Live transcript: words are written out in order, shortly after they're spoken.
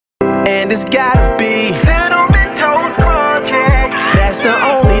and it's gotta be Cinnamon Toast Crunch. That's the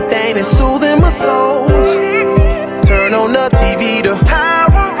only thing that's soothing my soul. Turn on the TV to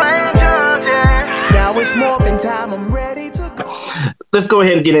Power Rangers, Now it's morphin' time, I'm ready to go. Let's go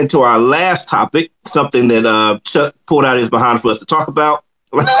ahead and get into our last topic, something that Chuck pulled out his behind for us to talk about.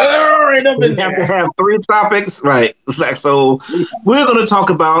 We have to have 3 topics, right? So we're going to talk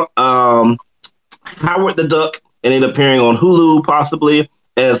about Howard the Duck and it appearing on Hulu, possibly,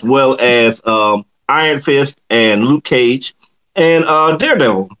 as well as Iron Fist and Luke Cage and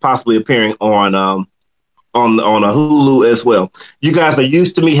Daredevil, possibly appearing on a Hulu as well. You guys are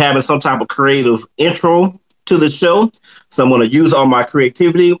used to me having some type of creative intro to the show, so I'm going to use all my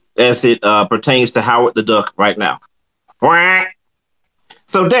creativity as it pertains to Howard the Duck right now.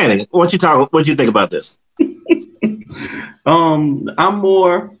 So, Danny, what you think about this? I'm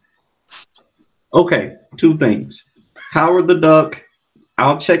more okay. 2 things. Howard the Duck,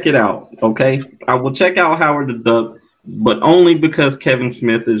 I'll check it out. Okay, I will check out Howard the Duck, but only because Kevin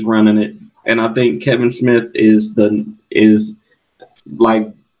Smith is running it, and I think Kevin Smith is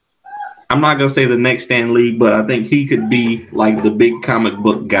like, I'm not gonna say the next Stan Lee, but I think he could be like the big comic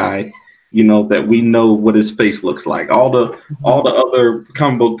book guy. You know, that we know what his face looks like. All the other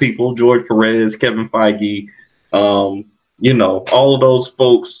comic book people, George Perez, Kevin Feige, you know, all of those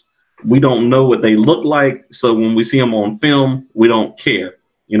folks, we don't know what they look like. So when we see them on film, we don't care.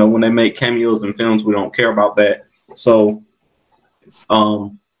 You know, when they make cameos in films, we don't care about that. So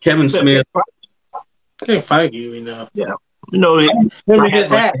Kevin Smith. Kevin Feige, you know. Yeah. You know,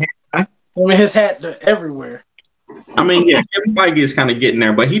 his hat everywhere. I mean, yeah, Kevin Feige is kind of getting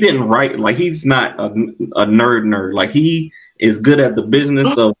there, but he didn't write, like, he's not a nerd. Like, he is good at the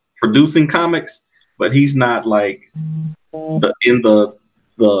business of producing comics, but he's not like the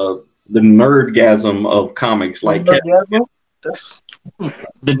nerdgasm of comics. Like, the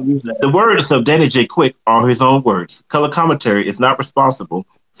words of Danny J. Quick are his own words. Color Commentary is not responsible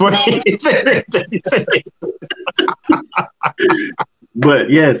for anything that he said. But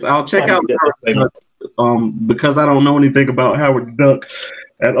yes, I'll check out because I don't know anything about Howard the Duck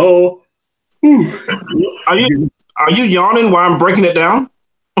at all. Are you yawning while I'm breaking it down?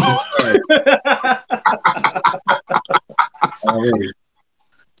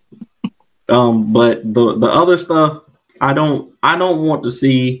 But the other stuff, I don't want to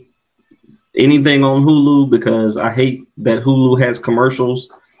see anything on Hulu because I hate that Hulu has commercials.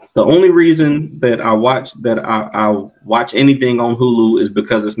 The only reason that I watch anything on Hulu is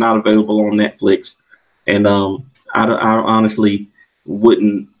because it's not available on Netflix. And I honestly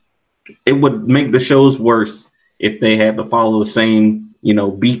wouldn't. It would make the shows worse if they had to follow the same, you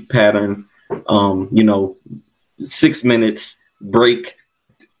know, beat pattern. 6 minutes break,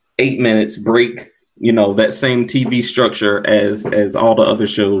 8 minutes break. You know, that same TV structure as all the other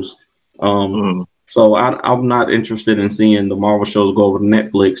shows. So I'm not interested in seeing the Marvel shows go over to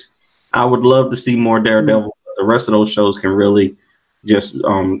Netflix. I would love to see more Daredevil. The rest of those shows can really just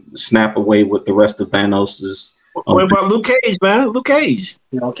snap away with the rest of Thanos's. What about Luke Cage, man? Luke Cage.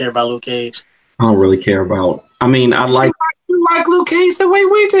 You don't care about Luke Cage? I don't really care about. I mean, I like Luke Cage the way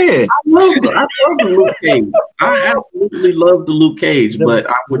we did. I love the Luke Cage. I absolutely love the Luke Cage, but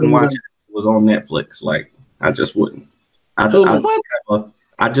I wouldn't watch it if it was on Netflix. Like, I just wouldn't. I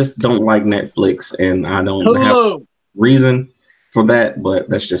just don't like Netflix, and I don't have a reason for that, but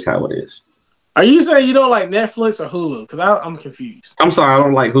that's just how it is. Are you saying you don't like Netflix or Hulu? Because I'm confused. I'm sorry, I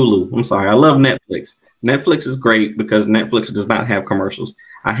don't like Hulu. I'm sorry. I love Netflix. Netflix is great because Netflix does not have commercials.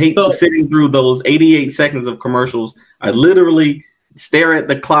 I hate sitting through those 88 seconds of commercials. I literally stare at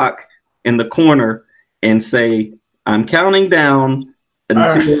the clock in the corner and say, I'm counting down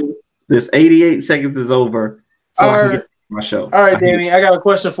until this 88 seconds is over so I can get my show. All right, Danny, I got a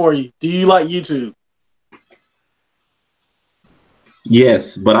question for you. Do you like YouTube?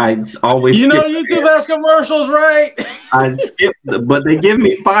 Yes, but I always YouTube has commercials, right? I skip, but they give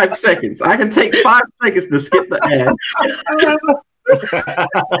me 5 seconds. I can take 5 seconds to skip the ad.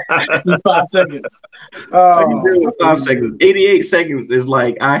 5 seconds. I can do it with 5 seconds. 88 seconds is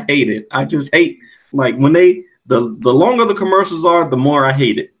like, I hate it. I just hate, like, when the longer the commercials are, the more I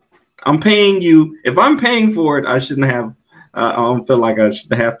hate it. I'm paying you. If I'm paying for it, I shouldn't have. I don't feel like I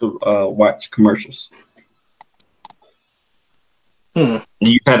should have to watch commercials. You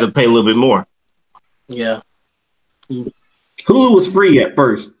had to pay a little bit more. Yeah. Hulu was free at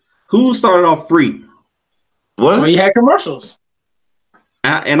first. Hulu started off free. What? So you had commercials.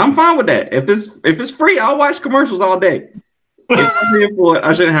 And I'm fine with that. If it's free, I'll watch commercials all day. If I'm paying for it,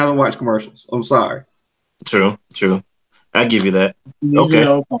 I shouldn't have to watch commercials. I'm sorry. True. I give you that. Okay.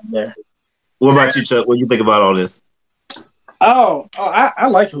 What about you, Chuck? What do you think about all this? I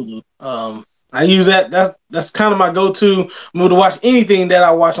like Hulu. I use that. That's kind of my go-to move to watch anything that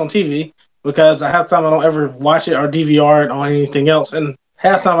I watch on TV because half the time I don't ever watch it or DVR it or anything else, and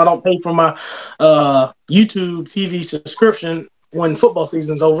half the time I don't pay for my YouTube TV subscription when football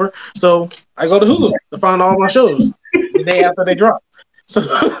season's over. So I go to Hulu to find all my shows the day after they drop. So,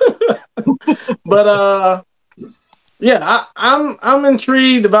 but yeah, I'm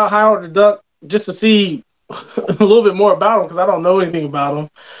intrigued about Howard the Duck just to see a little bit more about him because I don't know anything about him.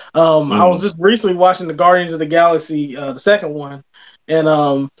 I was just recently watching the Guardians of the Galaxy, the second one,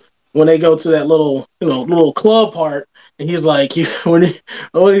 and when they go to that little club part, and he's like, what did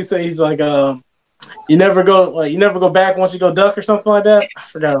he say? He's like, you never go back once you go duck or something like that. I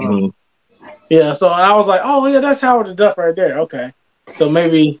forgot about it. Yeah, so I was like, oh yeah, that's Howard the Duck right there. Okay, so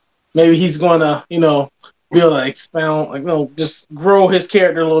maybe he's going to be able to expound, just grow his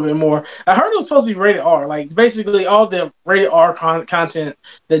character a little bit more. I heard it was supposed to be rated R. Like basically all the rated R content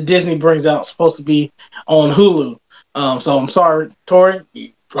that Disney brings out is supposed to be on Hulu. So I'm sorry, Tori,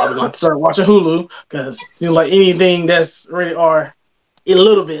 you probably going to start watching Hulu because it seems like anything that's rated R, a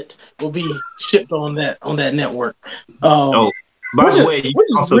little bit will be shipped on that network. By the way, you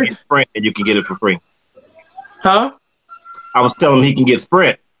can also get Sprint and you can get it for free. Huh? I was telling him he can get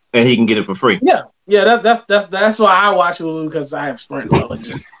Sprint and he can get it for free. Yeah, that's why I watch Hulu because I have Sprint, so it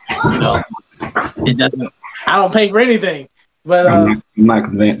just it doesn't. I don't pay for anything, but I'm not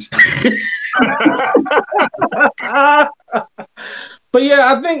convinced. But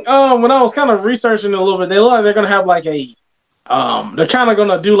yeah, I think when I was kind of researching it a little bit, they look like they're gonna have like a they're kind of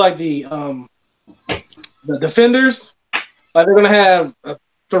gonna do like the Defenders, like they're gonna have a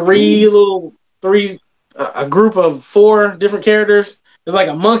group of 4 different characters. It's like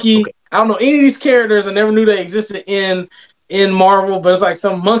a monkey. Okay. I don't know any of these characters. I never knew they existed in Marvel, but it's like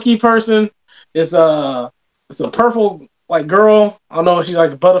some monkey person. It's a purple like girl. I don't know if she's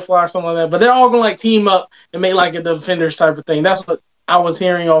like a butterfly or something like that. But they're all gonna like team up and make like a Defenders type of thing. That's what I was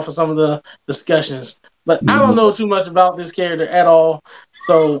hearing off of some of the discussions. But I don't know too much about this character at all.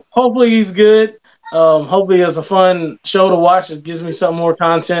 So hopefully he's good. Hopefully it's a fun show to watch. It gives me some more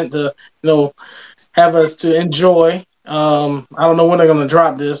content to have us to enjoy. I don't know when they're gonna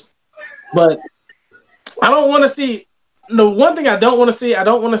drop this. But I don't want to see. The one thing I don't want to see. I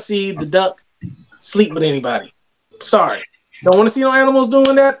don't want to see the duck sleep with anybody. Sorry, don't want to see no animals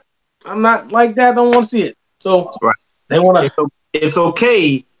doing that. I'm not like that. Don't want to see it. So they want to. It's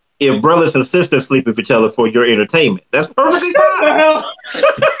okay if brothers and sisters sleep with each other for your entertainment. That's perfectly fine.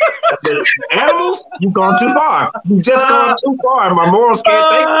 Animals, you've gone too far. You just gone too far. My morals can't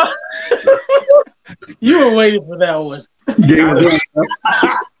take it. You were waiting for that one. You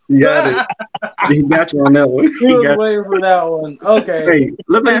got it. He got you on that one. You were waiting for that one. Okay. Hey,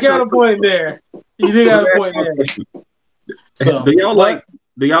 let me you got a point there. You did got a point there. So, do y'all like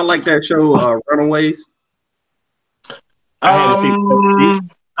that show Runaways?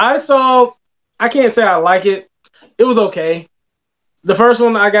 I saw. I can't say I like it. It was okay. The first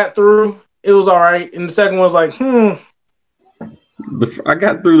one I got through, it was all right, and the second one was like, I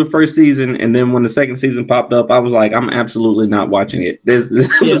got through the first season, and then when the second season popped up, I was like, I'm absolutely not watching it. It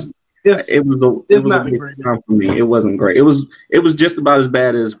was a big time for me. It wasn't great. It was just about as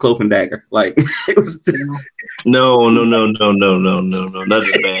bad as Cloak and Dagger. Like it was. No, not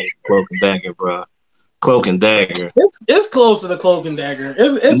as bad as Cloak and Dagger, bro. Cloak and Dagger. It's close to the Cloak and Dagger. Y'all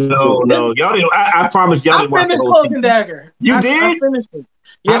didn't. I promise y'all didn't watch the whole Cloak and Dagger. You did? I finished it.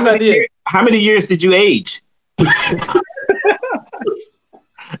 Yes, I did. How many years did you age?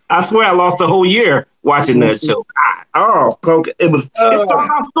 I swear I lost a whole year watching that show. Oh, Cloak! It started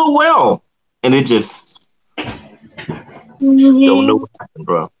off so well, and it just don't know what happened,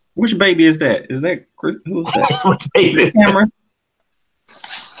 bro. Which baby is that? Is that who's that? David. Cameron.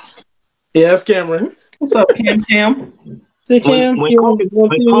 Yeah, it's Cameron. What's up, Cam? When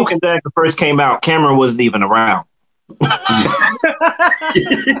Cloak and Dagger first came out, Cameron wasn't even around.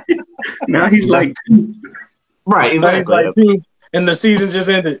 Now he's like, right, exactly. Like 2, and the season just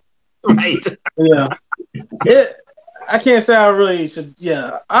ended. Right. Yeah. I can't say I really should.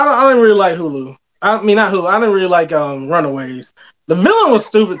 Yeah, I didn't really like Hulu. I mean, not Hulu. I didn't really like Runaways. The villain was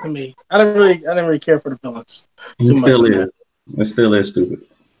stupid to me. I didn't really care for the villains too much. It still is stupid.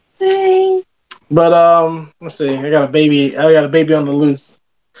 But let's see. I got a baby on the loose.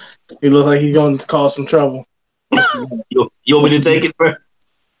 He looks like he's going to cause some trouble. You want me to take it, bro?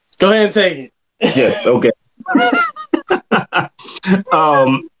 Go ahead and take it. Yes. Okay.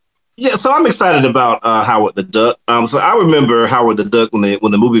 Yeah, so I'm excited about Howard the Duck. So I remember Howard the Duck when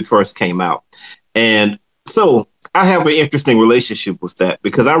the movie first came out, and so I have an interesting relationship with that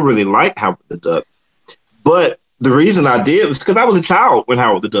because I really like Howard the Duck. But The reason I did was because I was a child when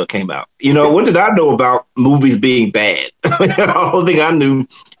Howard the Duck came out. You know, what did I know about movies being bad? The only thing I knew,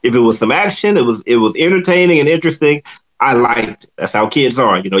 if it was some action, it was entertaining and interesting. I liked it. That's how kids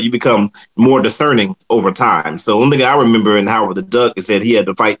are. You know, you become more discerning over time. So the only thing I remember in Howard the Duck is that he had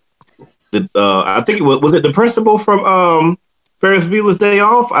to fight the I think it was it the principal from Ferris Bueller's Day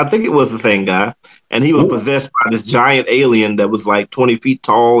Off? I think it was the same guy. And he was possessed by this giant alien that was like 20 feet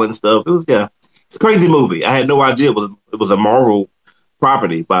tall and stuff. It was it's a crazy movie. I had no idea it was a Marvel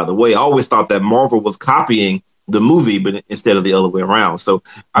property, by the way. I always thought that Marvel was copying the movie, but instead of the other way around. So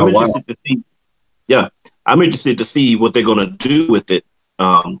I'm interested to see. Yeah, I'm interested to see what they're going to do with it.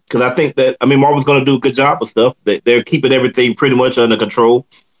 Because I think that, Marvel's going to do a good job of stuff. They're keeping everything pretty much under control,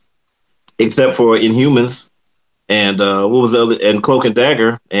 except for Inhumans and what was the other? And Cloak and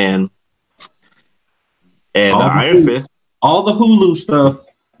Dagger and Iron Fist. All the Hulu stuff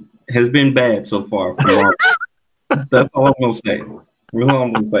has been bad so far. That's all I'm gonna say.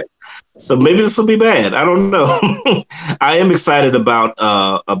 So maybe this will be bad. I don't know. I am excited about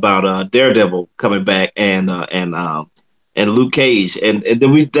Daredevil coming back and Luke Cage and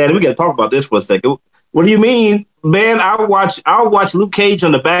then we got to talk about this for a second. What do you mean, man? I'll watch Luke Cage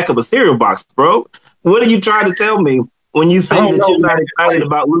on the back of a cereal box, bro. What are you trying to tell me when you say that you're not excited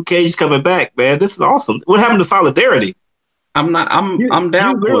about Luke Cage coming back, man? This is awesome. What happened to solidarity? I'm down. You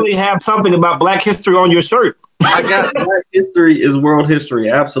literally have something about Black history on your shirt. I got Black history is world history.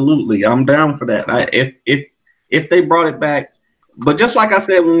 Absolutely, I'm down for that. If they brought it back, but just like I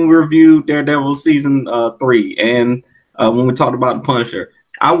said when we reviewed Daredevil season 3 and when we talked about the Punisher,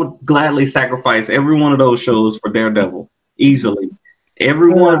 I would gladly sacrifice every one of those shows for Daredevil easily.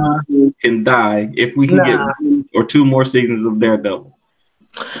 Every one of those can die if we can get 1 or 2 more seasons of Daredevil.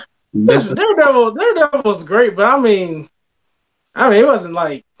 Daredevil's great, but it wasn't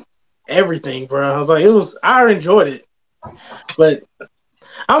like everything, bro. I was like, I enjoyed it, but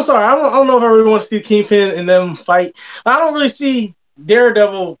I'm sorry, I don't know if I really want to see Kingpin and them fight. I don't really see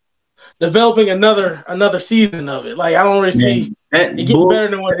Daredevil developing another season of it. Like, I don't really see it getting better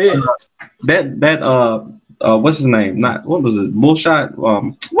than what it is. What's his name? What was it? Bullshot.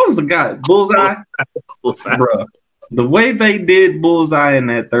 What was the guy? Bullseye. Bro, the way they did Bullseye in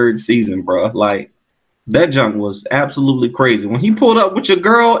that 3rd season, bro, like. That junk was absolutely crazy. When he pulled up with your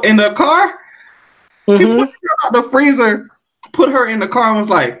girl in the car, he pulled her out the freezer, put her in the car, and was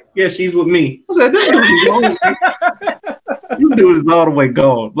like, "Yeah, she's with me." I said, "This dude is gone. This dude is all the way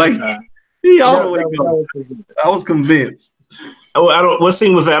gone. Like he all the way gone." I was convinced. Oh, what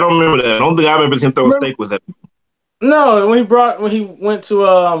scene was that? I don't remember that. I don't think I remember him throwing steak. Was that? No, when he went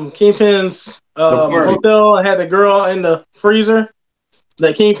to Kingpin's hotel and had the girl in the freezer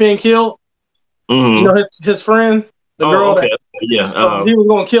that Kingpin killed. Mm-hmm. You know his friend, the girl. Okay. He was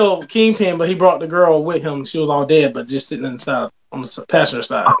gonna kill Kingpin, but he brought the girl with him. She was all dead, but just sitting inside on the passenger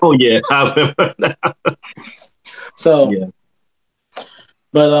side. Oh yeah, I remember that. So yeah,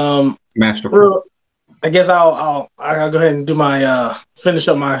 but masterful. I guess I'll go ahead and do my finish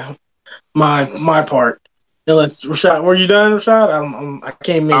up my part. Unless Rashad, were you done, Rashad? I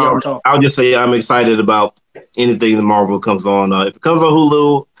came in. I'll just say I'm excited about anything that Marvel comes on. If it comes on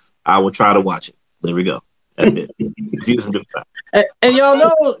Hulu, I will try to watch it. There we go. That's it. and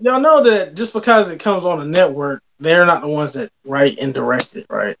y'all know that just because it comes on a network, they're not the ones that write and direct it,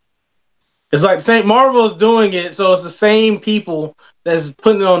 right? It's like Marvel's doing it, so it's the same people that's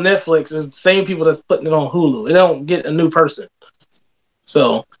putting it on Netflix. It's the same people that's putting it on Hulu. It don't get a new person,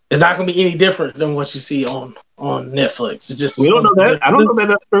 so it's not going to be any different than what you see on Netflix. It's just we don't know that. I don't know that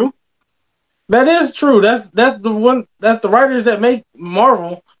that's true. That is true. That's the writers that make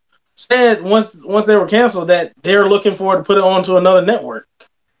Marvel said once they were canceled that they're looking forward to put it onto another network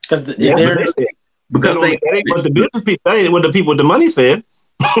because what the business people, that ain't what the people with the money said.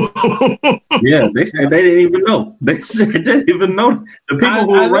 Yeah, they said they didn't even know. They said they didn't even know. The people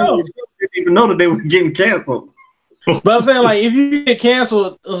who were running the show didn't even know that they were getting canceled. But I'm saying, like, if you get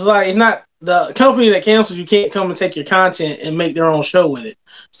canceled, it's not the company that cancels you can't come and take your content and make their own show with it.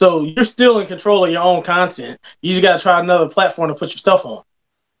 So you're still in control of your own content. You just got to try another platform to put your stuff on.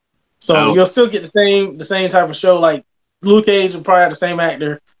 So you'll still get the same type of show. Like Luke Cage will probably have the same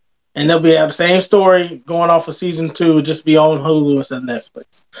actor, and they'll have the same story going off of season 2, just be on Hulu instead of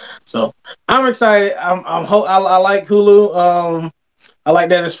Netflix. So I'm excited. I like Hulu. I like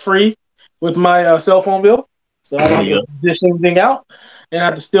that it's free with my cell phone bill, so I don't have to dish anything out, and I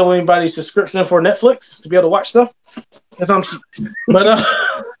have to steal anybody's subscription for Netflix to be able to watch stuff. Because I'm cheap. But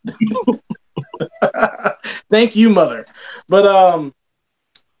thank you, mother. But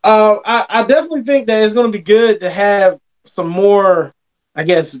I definitely think that it's going to be good to have some more, I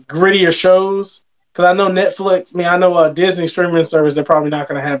guess, grittier shows because I know Netflix. I mean, I know Disney streaming service. They're probably not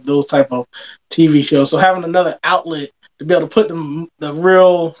going to have those type of TV shows. So having another outlet to be able to put the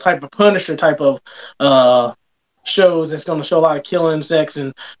real type of Punisher type of shows that's going to show a lot of killing, sex,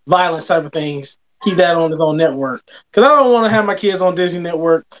 and violence type of things. Keep that on his own network, because I don't want to have my kids on Disney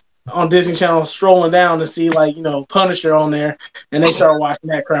Network, on Disney Channel, strolling down to see like Punisher on there, and they start watching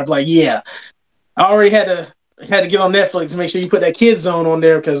that crap. Like, yeah, I already had to get on Netflix to make sure you put that Kid Zone on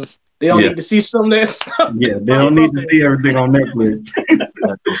there, because they don't need to see some of that stuff. Yeah, they don't need to see everything on Netflix.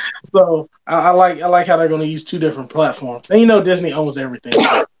 So I like how they're going to use two different platforms, and Disney owns everything.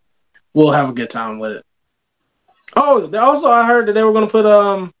 So we'll have a good time with it. Oh, also I heard that they were going to put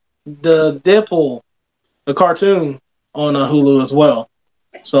the Deadpool, the cartoon, on Hulu as well.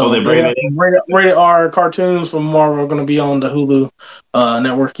 So rated R cartoons from Marvel are going to be on the Hulu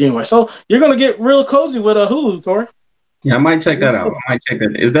network anyway. So you're going to get real cozy with a Hulu, Tori. Yeah, I might check that out.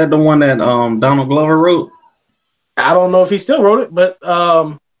 Is that the one that Donald Glover wrote? I don't know if he still wrote it, but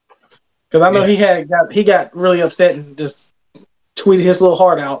because I know he got really upset and just tweeted his little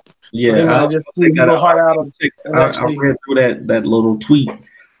heart out. Yeah, so he might just tweet his little heart out. I read through that little tweet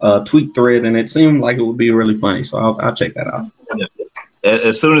thread, and it seemed like it would be really funny. So I'll check that out. Yeah.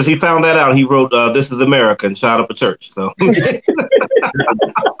 As soon as he found that out, he wrote "This is America" and shot up a church. So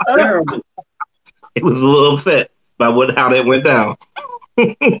terrible. He was a little upset by how that went down.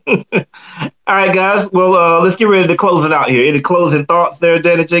 All right, guys. Well, let's get ready to close it out here. Any closing thoughts there,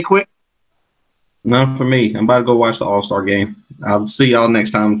 Danny J. Quick? None for me. I'm about to go watch the All-Star game. I'll see y'all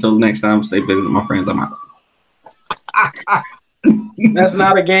next time. Until next time, stay visiting my friends. I'm out. That's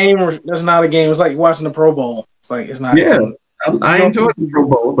not a game. That's not a game. It's like watching the Pro Bowl. It's like it's not. Yeah, I enjoyed the Pro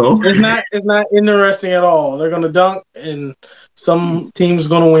Bowl though. It's not interesting at all. They're gonna dunk, and some team's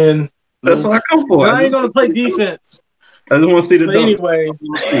gonna win. That's what I come for. I ain't gonna play defense. I just want to see the dunk. Anyway,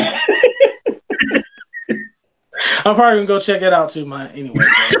 I'm probably gonna go check it out too, anyway.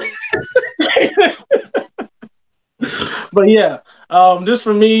 So. But yeah, just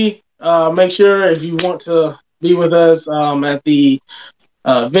for me, make sure if you want to be with us at the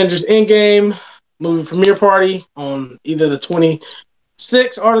Avengers Endgame movie premiere party on either the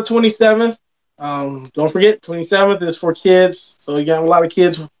 26th or the 27th. Don't forget, 27th is for kids, so you got a lot of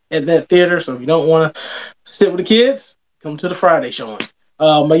kids at that theater. So if you don't want to sit with the kids, come to the Friday showing.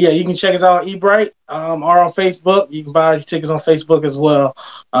 But yeah, you can check us out on eBright or on Facebook. You can buy your tickets on Facebook as well.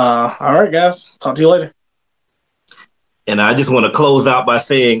 All right, guys. Talk to you later. And I just want to close out by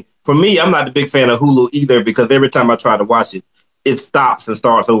saying, for me, I'm not a big fan of Hulu either, because every time I try to watch it, it stops and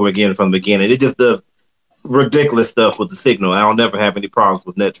starts over again from the beginning. It just does ridiculous stuff with the signal. I'll never have any problems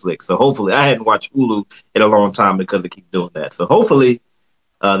with Netflix. So hopefully, I hadn't watched Hulu in a long time because it keeps doing that. So hopefully,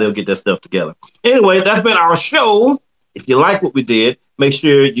 they'll get that stuff together. Anyway, that's been our show. If you like what we did, make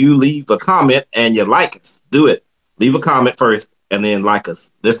sure you leave a comment and you like us. Do it. Leave a comment first and then like us.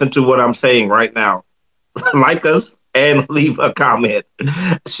 Listen to what I'm saying right now. Like us and leave a comment.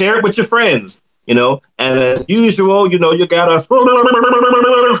 Share it with your friends, and as usual, you gotta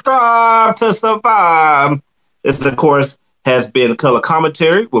subscribe to survive. This, of course, has been Color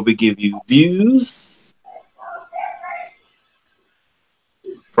Commentary, where we give you views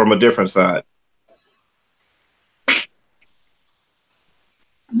from a different side.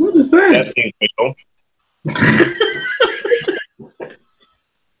 What is that? That seems real.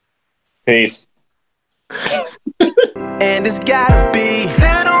 Peace. And it's gotta be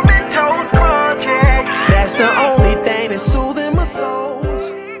Cinnamon Toast Project. That's the only